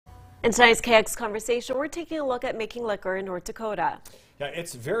In tonight's KX Conversation, we're taking a look at making liquor in North Dakota. Yeah,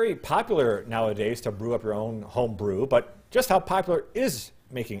 it's very popular nowadays to brew up your own home brew, but just how popular is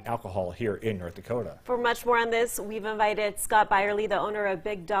making alcohol here in North Dakota? For much more on this, we've invited Scott Byerly, the owner of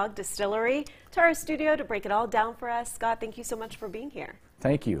Big Dog Distillery, to our studio to break it all down for us. Scott, thank you so much for being here.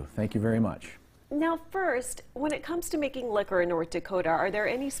 Thank you. Thank you very much. Now, first, when it comes to making liquor in North Dakota, are there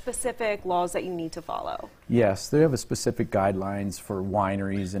any specific laws that you need to follow? Yes, they have a specific guidelines for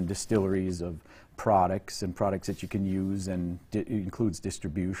wineries and distilleries of products that you can use, and it includes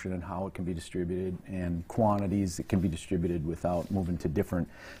distribution and how it can be distributed and quantities that can be distributed without moving to different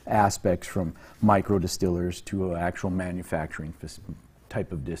aspects from micro distillers to an actual manufacturing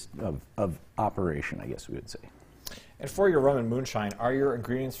type of operation, I guess we would say. And for your rum and moonshine, are your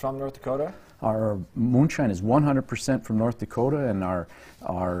ingredients from North Dakota? Our moonshine is 100% from North Dakota, and our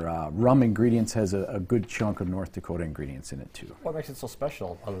rum ingredients has a good chunk of North Dakota ingredients in it too. What makes it so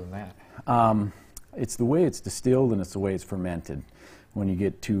special other than that? It's the way it's distilled and it's the way it's fermented. When you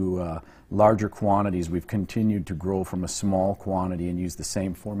get to larger quantities, we've continued to grow from a small quantity and use the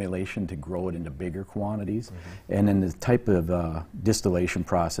same formulation to grow it into bigger quantities. Mm-hmm. And in the type of distillation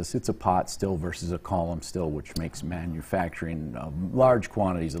process, it's a pot still versus a column still, which makes manufacturing large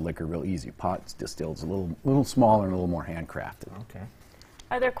quantities of liquor real easy. Pot distilled is a little smaller and a little more handcrafted. Okay.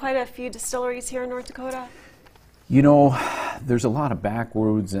 Are there quite a few distilleries here in North Dakota? You know, there's a lot of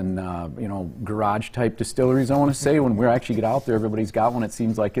backwoods and, you know, garage-type distilleries, I want to say. When we actually get out there, everybody's got one, it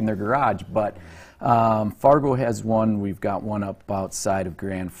seems like, in their garage. But Fargo has one. We've got one up outside of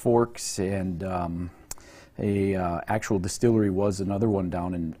Grand Forks, and actual distillery was another one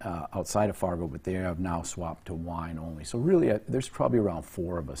down in outside of Fargo, but they have now swapped to wine only. So really, there's probably around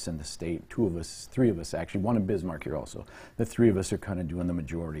 4 of us in the state. 3 of us actually, one in Bismarck here also. The 3 of us are kind of doing the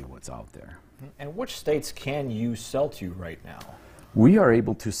majority of what's out there. And which states can you sell to right now? We are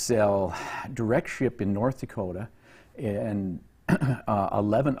able to sell direct ship in North Dakota and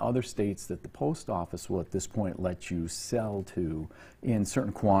 11 other states that the post office will at this point let you sell to in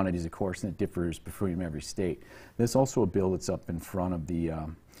certain quantities, of course, and it differs between every state. There's also a bill that's up in front of the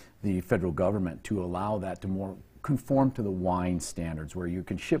federal government to allow that to more conform to the wine standards, where you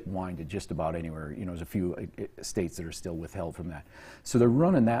can ship wine to just about anywhere. You know, there's a few states that are still withheld from that. So they're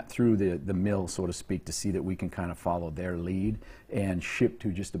running that through the mill, so to speak, to see that we can kind of follow their lead and ship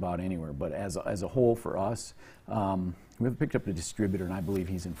to just about anywhere. But as a whole for us, we've picked up a distributor, and I believe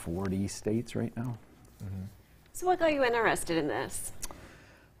he's in 40 states right now. Mm-hmm. So what got you interested in this?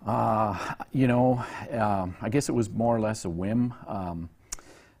 You know, I guess it was more or less a whim.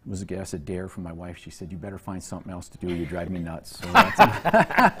 It was, I guess, a dare from my wife. She said, "You better find something else to do. You drive me nuts." So that's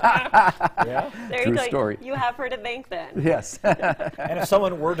yeah. There True you go. Story. You have her to thank then. Yes. And if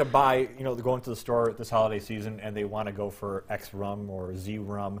someone were to buy, you know, go into the store this holiday season and they want to go for X rum or Z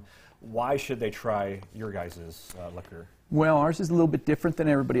rum, why should they try your guys' liquor? Well, ours is a little bit different than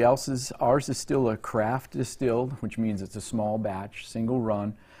everybody else's. Ours is still a craft distilled, which means it's a small batch, single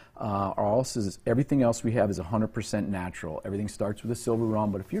run. Everything else we have is 100% natural. Everything starts with a silver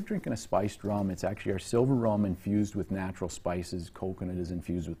rum, but if you're drinking a spiced rum, it's actually our silver rum infused with natural spices. Coconut is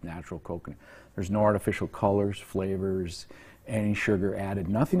infused with natural coconut. There's no artificial colors, flavors, any sugar added.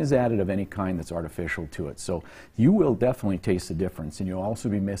 Nothing is added of any kind that's artificial to it. So you will definitely taste the difference, and you'll also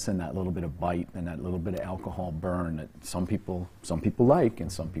be missing that little bit of bite and that little bit of alcohol burn that some people like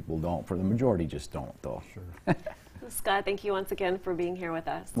and some people don't. For the majority, just don't, though. Sure. Scott, thank you once again for being here with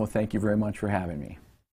us. Well, thank you very much for having me.